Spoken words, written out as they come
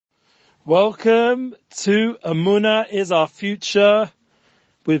Welcome to Emuna is Our Future,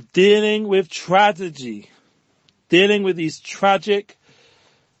 with dealing with tragedy, dealing with these tragic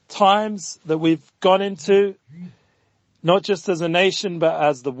times that we've gone into, not just as a nation but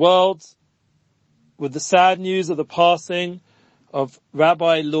as the world, with the sad news of the passing of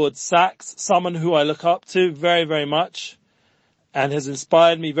Rabbi Lord Sachs, someone who I look up to very, very much and has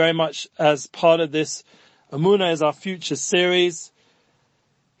inspired me very much as part of this Emuna is Our Future series.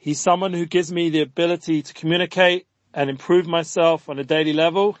 He's someone who gives me the ability to communicate and improve myself on a daily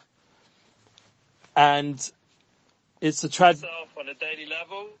level. And it's a tragic...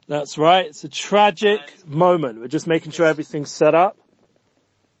 That's right. It's a tragic moment. We're just making sure everything's set up.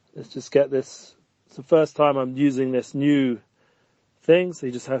 Let's just get this. It's the first time I'm using this new thing, so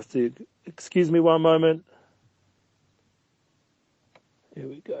you just have to excuse me one moment. Here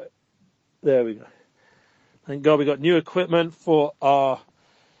we go. There we go. Thank God we got new equipment for our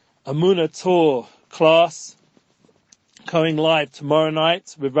Emuna Tour class going live tomorrow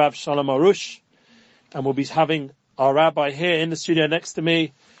night with Rav Shalom Arush, and we'll be having our rabbi here in the studio next to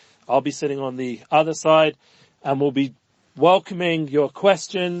me. I'll be sitting on the other side, and we'll be welcoming your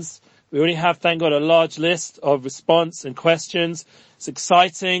questions. We already have, thank God, a large list of response and questions. It's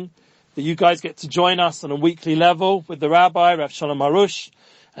exciting that you guys get to join us on a weekly level with the rabbi, Rav Shalom Arush,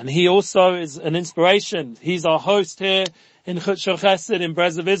 and he also is an inspiration. He's our host here in Chutz Chesed in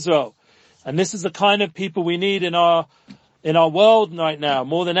Brezov, Israel. And this is the kind of people we need in our world right now,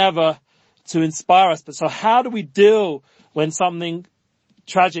 more than ever, to inspire us. But so how do we deal when something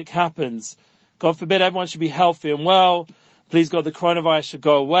tragic happens? God forbid everyone should be healthy and well. Please God, the coronavirus should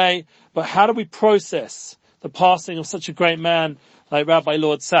go away. But how do we process the passing of such a great man like Rabbi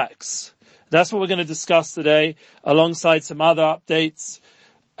Lord Sachs? That's what we're going to discuss today, alongside some other updates.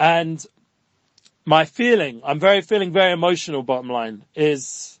 And my feeling, I'm feeling very emotional, bottom line,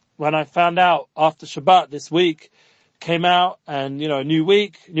 is when I found out after Shabbat this week came out and, new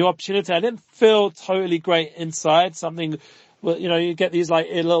week, new opportunity. I didn't feel totally great inside. Something, you get these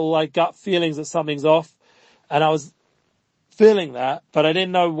little gut feelings that something's off. And I was feeling that, but I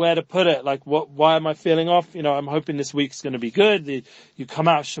didn't know where to put it. Why am I feeling off? I'm hoping this week's going to be good. You come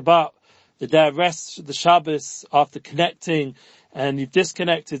out of Shabbat, the day of rest, the Shabbos, after connecting, and you've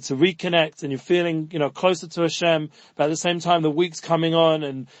disconnected to reconnect, and you're feeling, closer to Hashem, but at the same time the week's coming on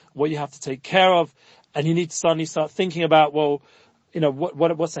and what you have to take care of, and you need to suddenly start thinking about,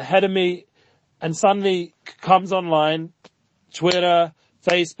 what's ahead of me, and suddenly comes online, Twitter,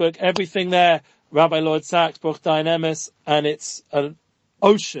 Facebook, everything there, Rabbi Lord Sachs, Baruch Dayan Emes, and it's an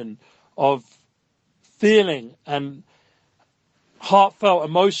ocean of feeling and heartfelt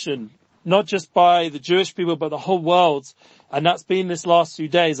emotion, not just by the Jewish people, but the whole world. And that's been this last few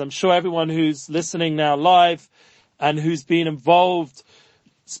days. I'm sure everyone who's listening now live and who's been involved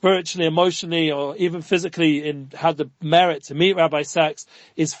spiritually, emotionally, or even physically had the merit to meet Rabbi Sachs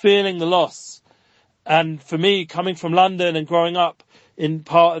is feeling the loss. And for me, coming from London and growing up in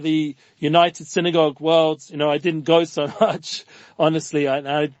part of the United Synagogue world, I didn't go so much, honestly.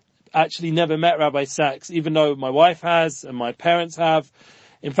 I actually never met Rabbi Sachs, even though my wife has and my parents have.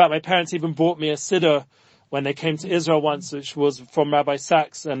 In fact, my parents even bought me a siddur when they came to Israel once, which was from Rabbi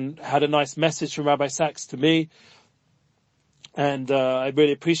Sachs, and had a nice message from Rabbi Sachs to me. And I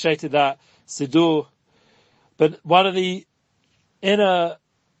really appreciated that siddur. But one of the inner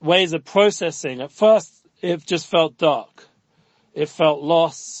ways of processing, at first it just felt dark. It felt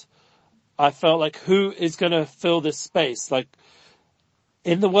loss. I felt like, who is going to fill this space?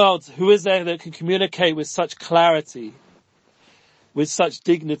 In the world, who is there that can communicate with such clarity, with such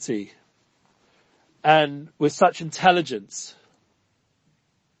dignity, and with such intelligence?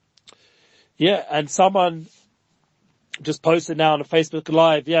 Yeah, and someone just posted now on a Facebook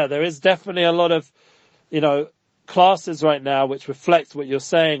Live, there is definitely a lot of, classes right now which reflect what you're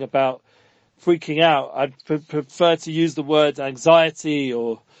saying about freaking out. I'd prefer to use the word anxiety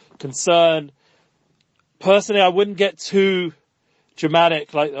or concern. Personally, I wouldn't get too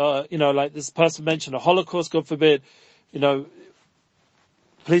dramatic, like this person mentioned a Holocaust, God forbid.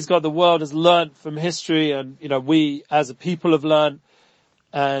 Please God, the world has learned from history, and, we as a people have learned,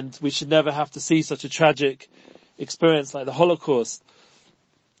 and we should never have to see such a tragic experience like the Holocaust.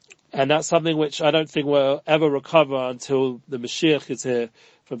 And that's something which I don't think we'll ever recover until the Mashiach is here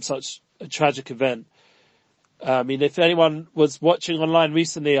from such a tragic event. If anyone was watching online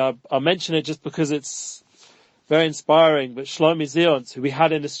recently, I'll mention it just because it's very inspiring, but Shlomi Zion, who we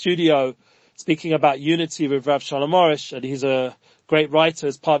had in the studio speaking about unity with Rav Shalom Arush, and he's a great writer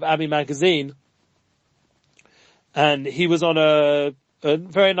as part of Abi magazine. And he was on a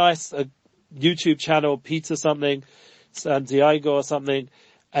very nice YouTube channel, Peter something, Santiago or something,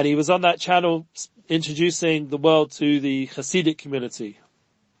 And he was on that channel introducing the world to the Hasidic community.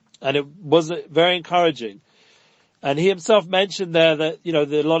 And it was very encouraging. And he himself mentioned there that,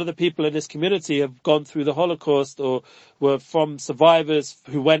 a lot of the people in this community have gone through the Holocaust or were from survivors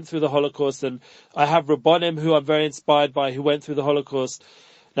who went through the Holocaust. And I have Rabbonim who I'm very inspired by who went through the Holocaust.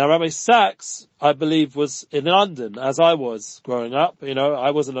 Now, Rabbi Sachs, I believe, was in London as I was growing up.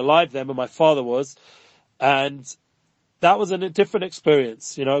 I wasn't alive then, but my father was. And that was a different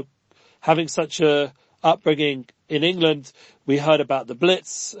experience, having such a upbringing in England. We heard about the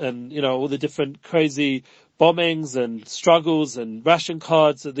Blitz and, all the different crazy bombings and struggles and ration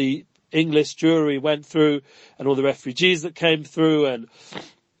cards that the English Jewry went through and all the refugees that came through. And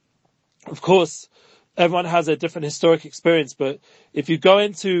of course, everyone has a different historic experience, but if you go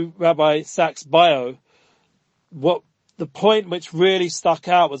into Rabbi Sachs' bio, the point which really stuck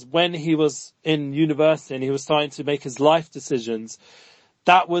out was when he was in university and he was starting to make his life decisions.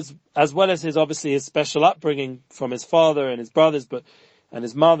 That was, as well as his special upbringing from his father and his brothers, and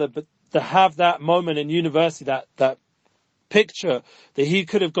his mother, but to have that moment in university, that picture that he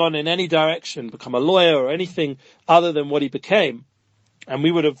could have gone in any direction, become a lawyer or anything other than what he became, and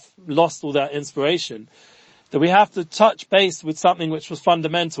we would have lost all that inspiration, that we have to touch base with something which was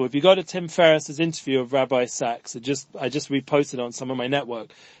fundamental. If you go to Tim Ferriss's interview of Rabbi Sachs, I just reposted on some of my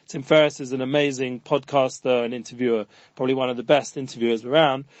network. Tim Ferriss is an amazing podcaster and interviewer, probably one of the best interviewers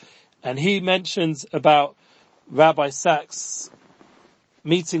around. And he mentions about Rabbi Sachs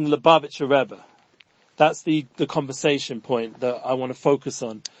meeting Lubavitcher Rebbe. That's the conversation point that I want to focus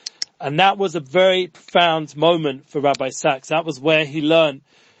on. And that was a very profound moment for Rabbi Sachs. That was where he learned,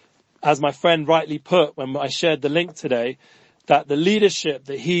 as my friend rightly put when I shared the link today, that the leadership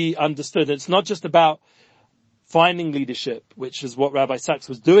that he understood, it's not just about finding leadership, which is what Rabbi Sachs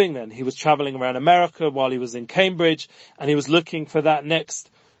was doing then. He was traveling around America while he was in Cambridge, and he was looking for that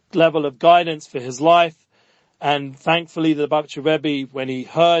next level of guidance for his life. And thankfully, the Lubavitcher Rebbe, when he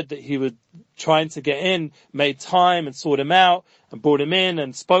heard that he was trying to get in, made time and sought him out and brought him in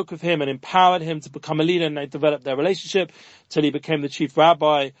and spoke with him and empowered him to become a leader, and they developed their relationship till he became the chief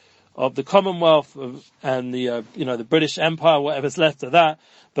rabbi of the Commonwealth and the British Empire, whatever's left of that,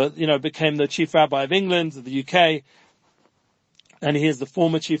 but, became the chief rabbi of England, of the UK, and he is the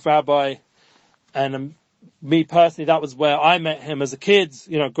former chief rabbi. And me personally, that was where I met him as a kid,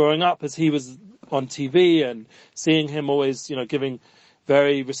 growing up, as he was on TV and seeing him always, giving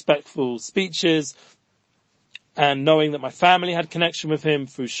very respectful speeches and knowing that my family had connection with him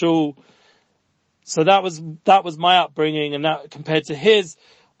through shul. So that was my upbringing, and that compared to his,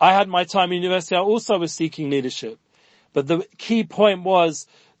 I had my time in university. I also was seeking leadership, but the key point was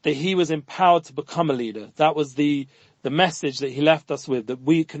that he was empowered to become a leader. That was the message that he left us with, that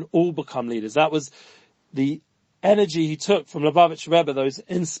we can all become leaders. That was the energy he took from Lubavitcher Rebbe, those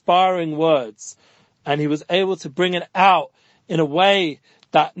inspiring words, and he was able to bring it out in a way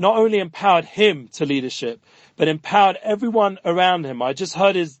that not only empowered him to leadership, but empowered everyone around him. I just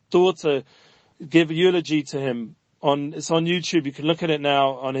heard his daughter give a eulogy to him. It's on YouTube. You can look at it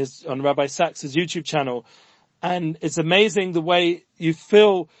now on Rabbi Sachs' YouTube channel. And it's amazing the way you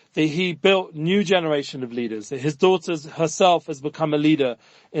feel that he built new generation of leaders. That his daughter herself has become a leader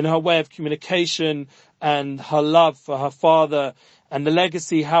in her way of communication and her love for her father, and the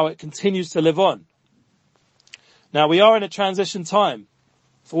legacy, how it continues to live on. Now, we are in a transition time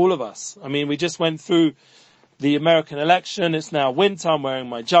for all of us. I mean, we just went through the American election. It's now winter. I'm wearing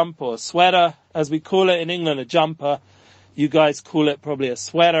my jumper or sweater, as we call it in England, a jumper. You guys call it probably a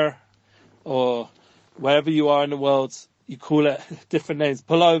sweater, or wherever you are in the world, you call it different names,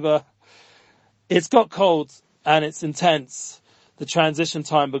 pullover. It's got cold and it's intense, the transition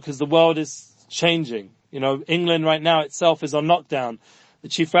time, because the world is changing. England right now itself is on lockdown. The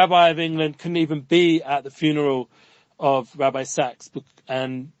chief rabbi of England couldn't even be at the funeral of Rabbi Sachs,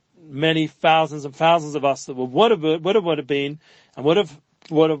 and many thousands and thousands of us that would have been and would have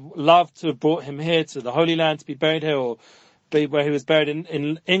loved to have brought him here to the Holy Land to be buried here, or be where he was buried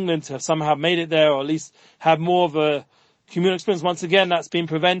in England, to have somehow made it there, or at least have more of a communal experience. Once again, that's been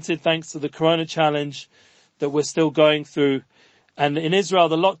prevented thanks to the Corona challenge that we're still going through. And in Israel,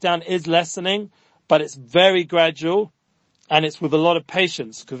 the lockdown is lessening, but it's very gradual, and it's with a lot of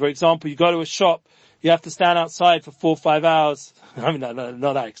patience. Because, for example, you go to a shop, you have to stand outside for 4 or 5 hours. I mean, no,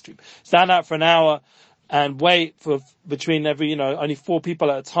 not that extreme. Stand out for an hour and wait for between only 4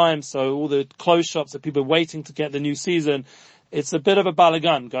 people at a time. So all the clothes shops, that people are waiting to get the new season. It's a bit of a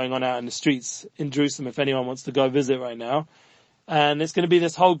balagan going on out in the streets in Jerusalem, if anyone wants to go visit right now. And it's going to be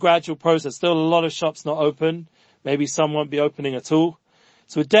this whole gradual process. Still a lot of shops not open. Maybe some won't be opening at all.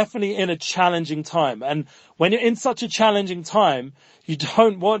 So we're definitely in a challenging time. And when you're in such a challenging time, you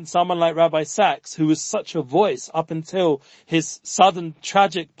don't want someone like Rabbi Sachs, who was such a voice up until his sudden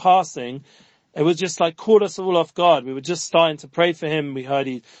tragic passing. It was just like caught us all off guard. We were just starting to pray for him. We heard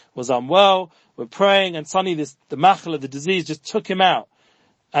he was unwell. We're praying, and suddenly the machla, the disease, just took him out.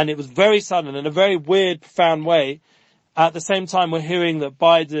 And it was very sudden in a very weird, profound way. At the same time, we're hearing that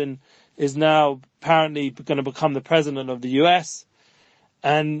Biden is now apparently going to become the president of the US.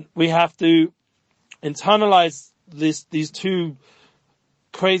 And we have to internalize these two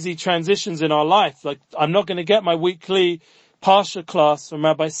crazy transitions in our life. Like, I'm not going to get my weekly Parsha class from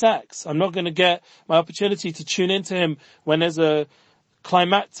Rabbi Sachs. I'm not going to get my opportunity to tune into him when there's a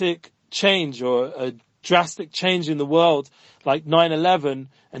climactic change or a drastic change in the world, like 9/11,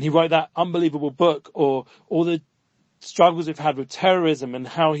 and he wrote that unbelievable book, or all the struggles we've had with terrorism and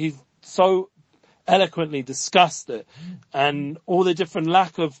how he so eloquently discussed it, and all the different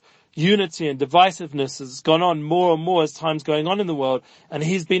lack of unity and divisiveness has gone on more and more as time's going on in the world. And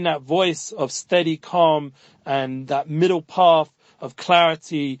he's been that voice of steady calm and that middle path of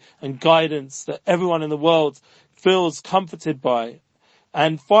clarity and guidance that everyone in the world feels comforted by.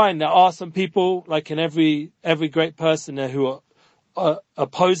 And fine, there are some people, like in every great person there, who are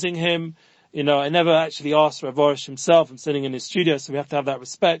opposing him. You know, I never actually asked Rav Orish himself. I'm sitting in his studio, so we have to have that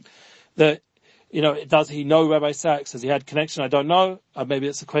respect. That, you know, does he know Rabbi Sachs? Has he had connection? I don't know. Maybe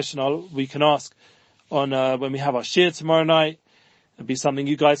it's a question we can ask on when we have our shir tomorrow night. It'd be something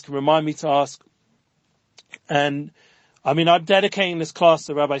you guys can remind me to ask. And I mean, I'm dedicating this class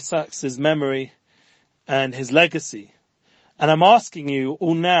to Rabbi Sachs' memory and his legacy. And I'm asking you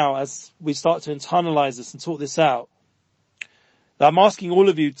all now, as we start to internalize this and talk this out, that I'm asking all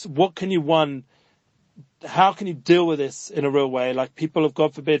of you, how can you deal with this in a real way? Like, people have,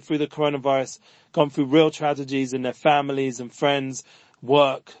 God forbid, through the coronavirus, gone through real tragedies in their families and friends,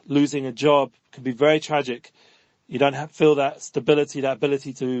 work, losing a job. It can be very tragic. You don't feel that stability, that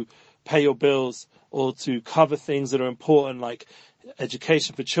ability to pay your bills or to cover things that are important, like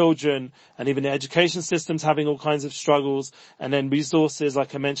education for children, and even the education system's having all kinds of struggles. And then resources,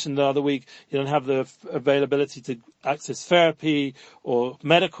 like I mentioned the other week, you don't have the availability to access therapy or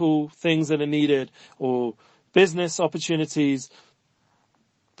medical things that are needed or business opportunities.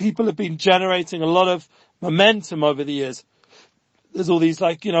 People have been generating a lot of momentum over the years. There's all these,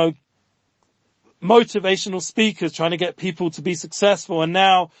 like, you know, motivational speakers trying to get people to be successful, and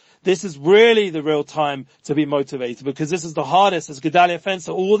now this is really the real time to be motivated, because this is the hardest. As Gedalia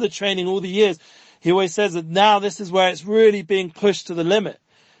Fencer, all the training, all the years, he always says that now this is where it's really being pushed to the limit.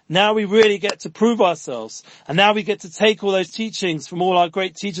 Now we really get to prove ourselves, and now we get to take all those teachings from all our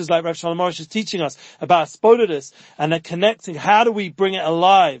great teachers like Rav Shalom Arush is teaching us about Spodidus, and they're connecting. How do we bring it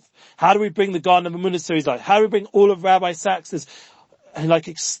alive? How do we bring the Garden of Emuna series alive? How do we bring all of Rabbi Sachs's like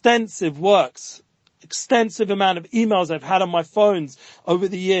extensive works, extensive amount of emails I've had on my phones over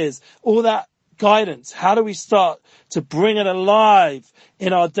the years, all that guidance? How do we start to bring it alive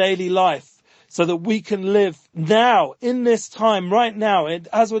in our daily life so that we can live now, in this time, right now,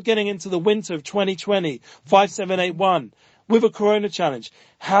 as we're getting into the winter of 2020, 5781, with a corona challenge?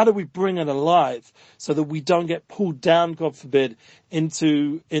 How do we bring it alive so that we don't get pulled down, God forbid,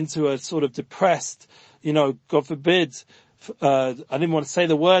 into a sort of depressed, you know, God forbid, I didn't want to say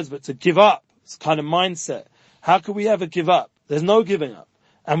the words, but to give up kind of mindset? How could we ever give up? There's no giving up.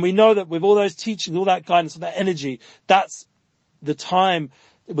 And we know that with all those teachings, all that guidance, all that energy, that's the time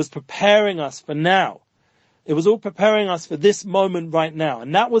it was preparing us for now. It was all preparing us for this moment right now.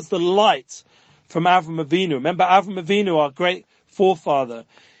 And that was the light from Avram Avinu. Remember Avram Avinu, our great forefather?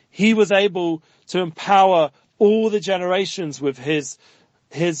 He was able to empower all the generations with his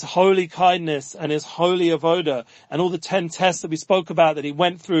holy kindness and his holy avoda, and all the 10 tests that we spoke about that he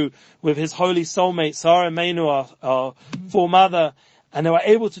went through with his holy soulmate, Sarah Emuna, our foremother, and they were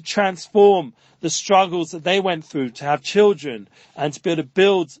able to transform the struggles that they went through to have children and to be able to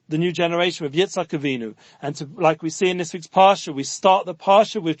build the new generation with Yitzhak Avinu. And to, like we see in this week's Parsha, we start the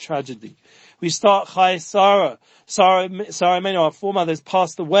Parsha with tragedy. We start Chai Sarah Emunu, our foremother, has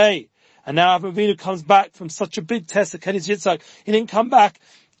passed away. And now Avram Avinu comes back from such a big test at Kenny's Yitzhak. He didn't come back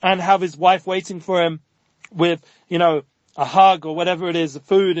and have his wife waiting for him with, you know, a hug or whatever it is,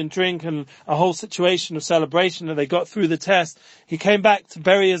 food and drink and a whole situation of celebration, and they got through the test. He came back to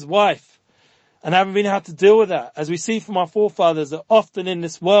bury his wife. And Avram Avinu had to deal with that. As we see from our forefathers, that often in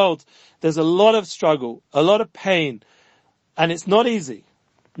this world, there's a lot of struggle, a lot of pain, and it's not easy.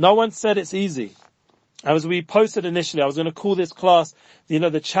 No one said it's easy. As we posted initially, I was going to call this class, you know,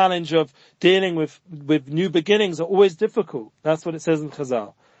 the challenge of dealing with new beginnings are always difficult. That's what it says in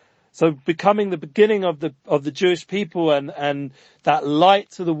Chazal. So becoming the beginning of the Jewish people and that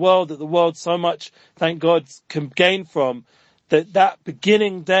light to the world that the world so much, thank God, can gain from, that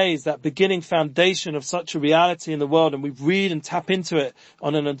beginning days, that beginning foundation of such a reality in the world, and we read and tap into it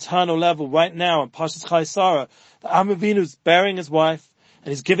on an eternal level right now in Parshas Chai Sarah, that Avraham Avinu's bearing his wife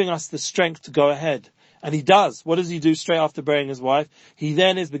and he's giving us the strength to go ahead. And he does. What does he do straight after burying his wife? He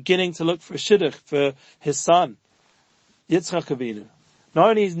then is beginning to look for a shidduch for his son, Yitzchak Avinu.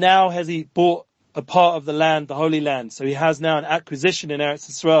 Not only now has he bought a part of the land, the Holy Land, so he has now an acquisition in Eretz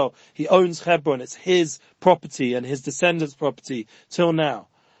Yisrael. He owns Hebron. It's his property and his descendants' property till now.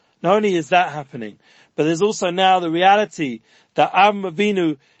 Not only is that happening, but there's also now the reality that Avraham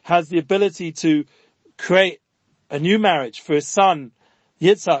Avinu has the ability to create a new marriage for his son,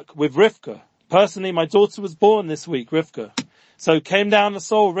 Yitzchak, with Rivka. Personally, my daughter was born this week, Rivka. So came down the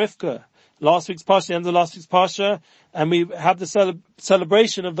soul, Rivka. Last week's Pasha, the end of last week's Pasha, and we have the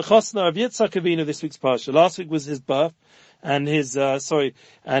celebration of the Chosna of Yitzchak Avinu this week's Pasha. Last week was his birth, and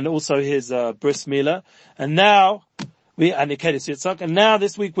and also his bris milah. And now, and Kedus Yitzchak, and now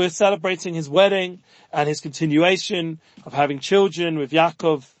this week we're celebrating his wedding and his continuation of having children with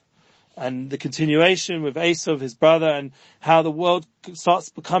Yaakov, and the continuation with Esav, his brother, and how the world starts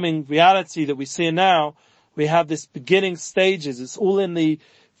becoming reality that we see now. We have this beginning stages. It's all in the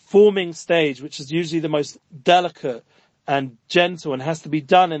forming stage, which is usually the most delicate and gentle and has to be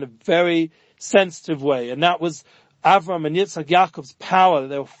done in a very sensitive way. And that was Avram and Yitzchak Yaakov's power.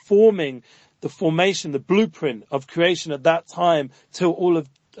 They were forming the formation, the blueprint of creation at that time till all of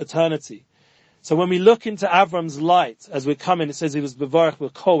eternity. So when we look into Avram's light, as we're coming, it says he was Bevarach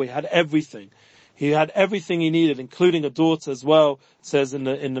B'Kol. He had everything. He had everything he needed, including a daughter as well. It says in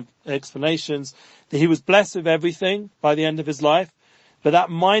the explanations that he was blessed with everything by the end of his life. But that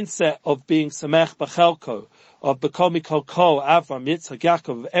mindset of being Samech B'Chelko, of B'Kol Mikol Kol, Avram, Yitzchak,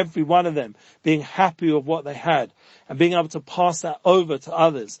 Yaakov, every one of them being happy with what they had and being able to pass that over to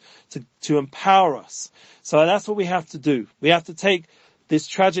others, to empower us. So that's what we have to do. We have to take this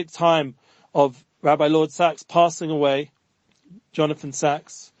tragic time of Rabbi Lord Sachs passing away, Jonathan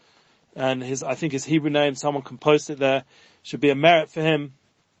Sachs, and I think his Hebrew name, someone can post it there, should be a merit for him.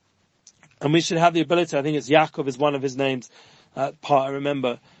 And we should have the ability, I think it's Yaakov is one of his names, part I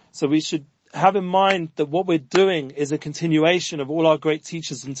remember. So we should have in mind that what we're doing is a continuation of all our great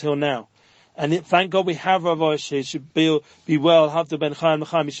teachers until now. And thank God we have Rav Oshé. He should be well. Havdu ben Chaim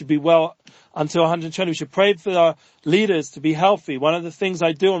L'chaim. He should be well until 120. We should pray for our leaders to be healthy. One of the things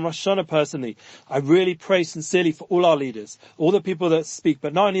I do on Rosh Hashanah personally, I really pray sincerely for all our leaders, all the people that speak.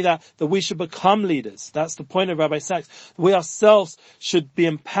 But not only that we should become leaders. That's the point of Rabbi Sachs. We ourselves should be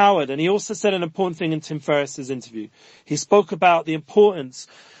empowered. And he also said an important thing in Tim Ferriss's interview. He spoke about the importance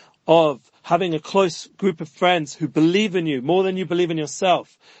of having a close group of friends who believe in you more than you believe in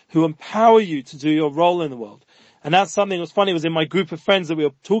yourself, who empower you to do your role in the world. And that's something that was funny, it was in my group of friends that we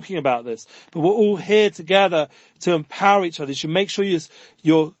were talking about this. But we're all here together to empower each other. You should make sure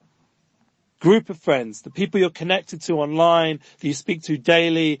your group of friends, the people you're connected to online, that you speak to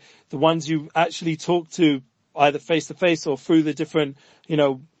daily, the ones you actually talk to either face to face or through the different,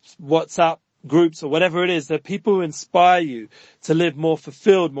 WhatsApp groups or whatever it is, that people who inspire you to live more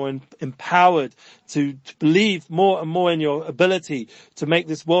fulfilled, more empowered, to believe more and more in your ability to make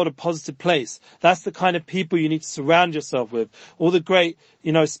this world a positive place. That's the kind of people you need to surround yourself with. All the great,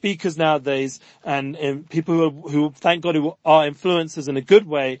 speakers nowadays and people who, thank God, who are influencers in a good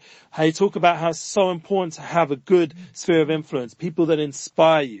way, they talk about how it's so important to have a good sphere of influence, people that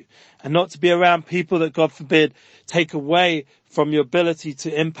inspire you, and not to be around people that, God forbid, take away from your ability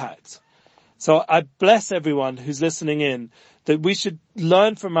to impact. So I bless everyone who's listening in that we should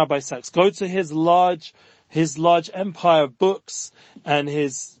learn from Rabbi Sachs. Go to his large empire of books and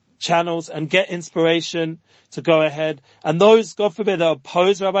his channels and get inspiration to go ahead. And those, God forbid, that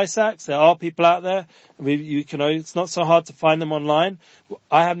oppose Rabbi Sachs, there are people out there. It's not so hard to find them online.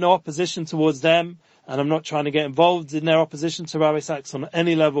 I have no opposition towards them. And I'm not trying to get involved in their opposition to Rabbi Sachs on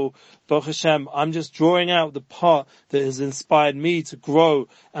any level. Baruch Hashem, I'm just drawing out the part that has inspired me to grow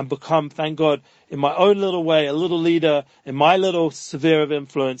and become, thank God, in my own little way, a little leader in my little sphere of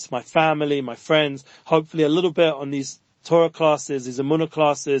influence, my family, my friends, hopefully a little bit on these Torah classes, these Emuna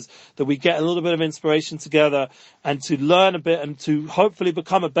classes, that we get a little bit of inspiration together and to learn a bit and to hopefully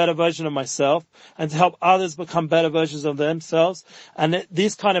become a better version of myself and to help others become better versions of themselves. And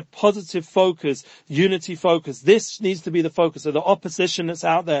this kind of positive focus, unity focus, this needs to be the focus. So the opposition that's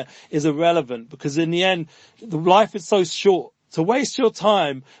out there is irrelevant because in the end, the life is so short. to waste your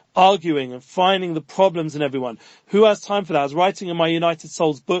time arguing and finding the problems in everyone. Who has time for that? I was writing in my United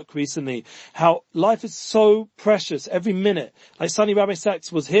Souls book recently how life is so precious every minute. Like suddenly Rabbi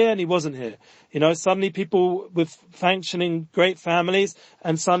Sachs was here and he wasn't here. Suddenly people with functioning great families,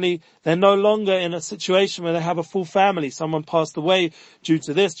 and suddenly they're no longer in a situation where they have a full family. Someone passed away due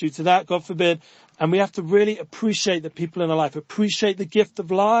to this, due to that, God forbid. And we have to really appreciate the people in our life, appreciate the gift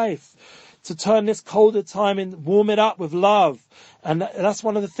of life, to turn this colder time and warm it up with love. And that's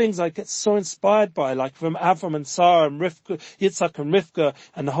one of the things I get so inspired by, like from Avram and Sarah and Rivka, Yitzhak and Rivka,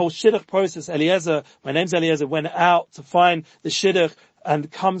 and the whole Shidduch process. Eliezer, my name's Eliezer, went out to find the Shidduch,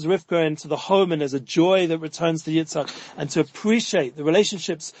 and comes Rivka into the home, and there's a joy that returns to Yitzhak, and to appreciate the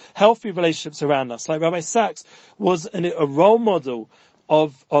relationships, healthy relationships around us. Like Rabbi Sachs was a role model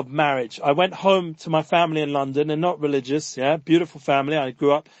of marriage. I went home to my family in London, and not religious, beautiful family. I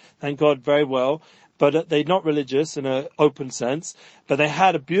grew up, thank God, very well, but they're not religious in an open sense. But they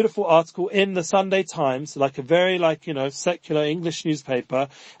had a beautiful article in the Sunday Times, like a very, secular English newspaper,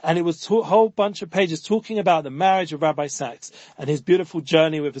 and it was a whole bunch of pages talking about the marriage of Rabbi Sachs and his beautiful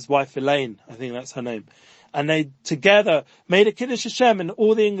journey with his wife Elaine. I think that's her name. And they together made a Kiddush Hashem in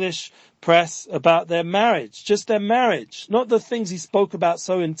all the English press about their marriage, just their marriage, not the things he spoke about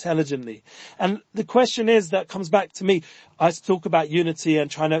so intelligently. And the question is, that comes back to me. I talk about unity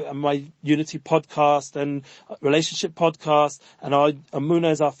and my unity podcast and relationship podcast, and our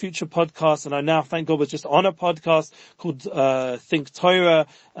Emuna is our future podcast. And I now, thank God, was just on a podcast called Think Torah,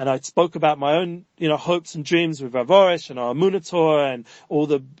 and I spoke about my own, hopes and dreams with Rav Orish and our Emuna Torah and all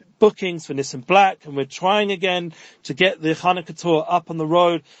the bookings for Nissan Black, and we're trying again to get the Hanukkah tour up on the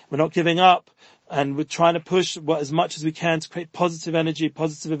road. We're not giving up, and we're trying to push as much as we can to create positive energy,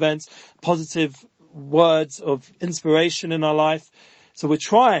 positive events, positive words of inspiration in our life. So we're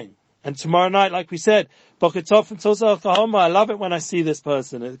trying. And tomorrow night, like we said, Boker Tov from Tulsa, Oklahoma. I love it when I see this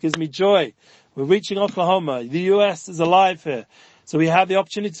person. It gives me joy. We're reaching Oklahoma. The US is alive here. So we have the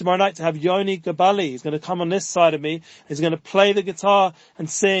opportunity tomorrow night to have Yoni Gabali. He's going to come on this side of me. He's going to play the guitar and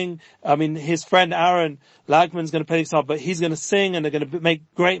sing. His friend Aaron Lagman's going to play the guitar, but he's going to sing, and they're going to make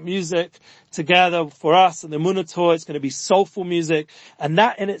great music together for us. And the Emuna Tour, it's going to be soulful music. And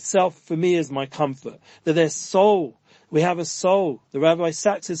that in itself, for me, is my comfort. That there's soul. We have a soul. The Rabbi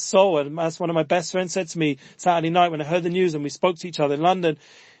Sachs' soul. And as one of my best friends said to me Saturday night when I heard the news and we spoke to each other in London,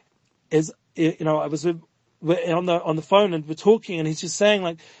 I was we're on the phone and we're talking, and he's just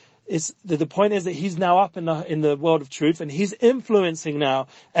saying, the point is that he's now up in the world of truth, and he's influencing now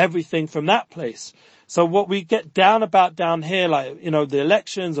everything from that place. So what we get down here, the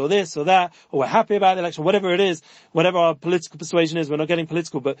elections or this or that, or we're happy about the election, whatever it is, whatever our political persuasion is, we're not getting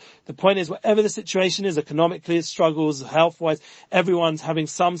political, but the point is, whatever the situation is, economically, struggles, health-wise, everyone's having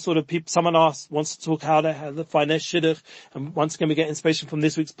some sort of someone wants to talk how to find their shidduch, and once again we get inspiration from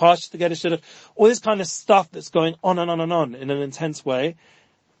this week's parsha to get a shidduch, all this kind of stuff that's going on and on and on in an intense way,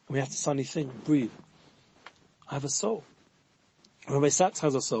 and we have to suddenly think, breathe. I have a soul. Rabbi Sachs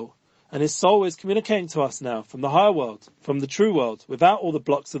has a soul. And his soul is communicating to us now from the higher world, from the true world, without all the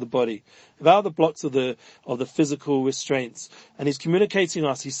blocks of the body, without the blocks of the physical restraints. And he's communicating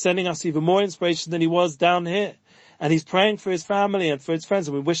us. He's sending us even more inspiration than he was down here. And he's praying for his family and for his friends,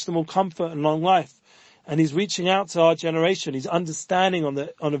 and we wish them all comfort and long life. And he's reaching out to our generation. He's understanding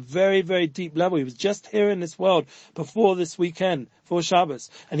on a very, very deep level. He was just here in this world before this weekend, for Shabbos.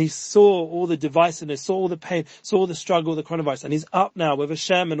 And he saw all the divisiveness, saw all the pain, saw all the struggle, the coronavirus. And he's up now with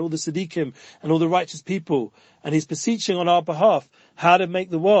Hashem and all the Siddiqim and all the righteous people. And he's beseeching on our behalf how to make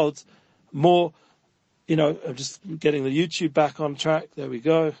the world more, I'm just getting the YouTube back on track. There we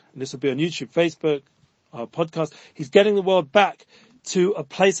go. And this will be on YouTube, Facebook, our podcast. He's getting the world back to a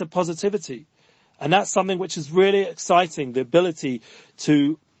place of positivity. And that's something which is really exciting, the ability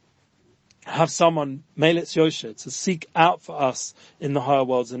to have someone, Melitz Yosha, to seek out for us in the higher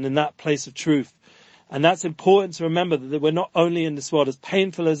worlds and in that place of truth. And that's important to remember, that we're not only in this world, as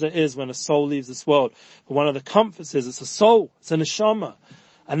painful as it is when a soul leaves this world, but one of the comforts is it's a soul, it's a neshama.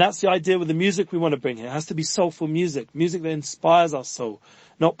 And that's the idea with the music we want to bring here. It has to be soulful music that inspires our soul,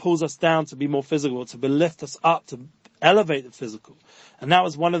 not pulls us down to be more physical, to lift us up, to elevate the physical. And that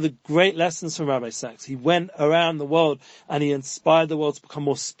was one of the great lessons from Rabbi Sachs. He went around the world and he inspired the world to become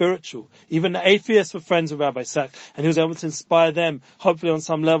more spiritual. Even the atheists were friends with Rabbi Sachs, and he was able to inspire them, hopefully on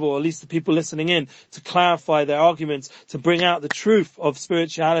some level, or at least the people listening in, to clarify their arguments, to bring out the truth of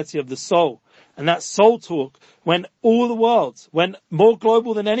spirituality of the soul. And that soul talk went all the world, went more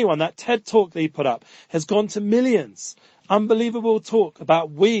global than anyone. That TED talk that he put up has gone to millions. unbelievable talk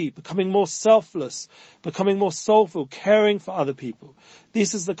about we becoming more selfless, becoming more soulful, caring for other people.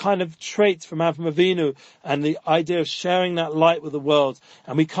 This is the kind of trait from Avraham Avinu and the idea of sharing that light with the world.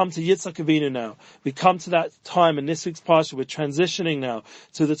 And we come to Yitzhak Avinu now. We come to that time in this week's parsha. We're transitioning now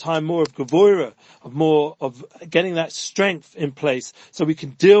to the time more of Gevurah, of getting that strength in place so we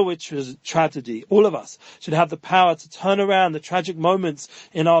can deal with tragedy. All of us should have the power to turn around the tragic moments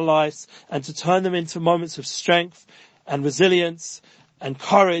in our lives and to turn them into moments of strength and resilience and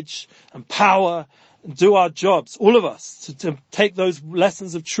courage and power and do our jobs, all of us, to take those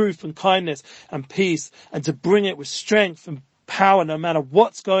lessons of truth and kindness and peace and to bring it with strength and power no matter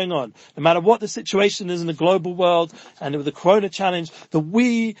what's going on, no matter what the situation is in the global world and with the Corona challenge, that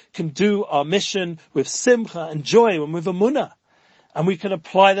we can do our mission with simcha and joy and with Emuna. And we can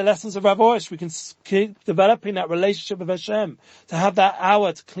apply the lessons of Rabbi. We can keep developing that relationship with Hashem, to have that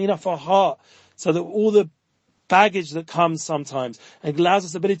hour to clean up our heart so that all the baggage that comes sometimes and allows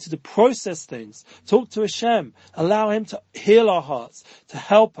us the ability to process things, talk to Hashem, allow Him to heal our hearts, to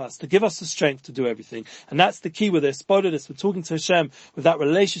help us, to give us the strength to do everything. And that's the key with this. We're talking to Hashem with that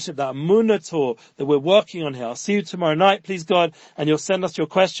relationship, that Emuna tour that we're working on here. I'll see you tomorrow night, please God, and you'll send us your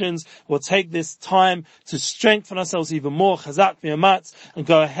questions. We'll take this time to strengthen ourselves even more, chazak v'yamatz, and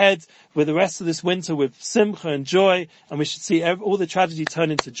go ahead with the rest of this winter with simcha and joy, and we should see all the tragedy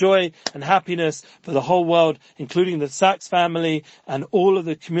turn into joy and happiness for the whole world, including the Sachs family and all of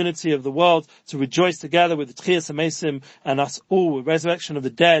the community of the world, to rejoice together with the Tchias HaMesim and us all with resurrection of the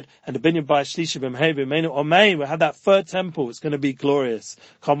dead and the Binyan Bayis Shlishi B'Mehei B'Meinu Amen. We'll have that third temple. It's going to be glorious.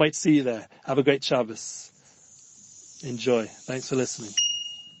 Can't wait to see you there. Have a great Shabbos. Enjoy. Thanks for listening.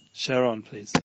 Share on, please.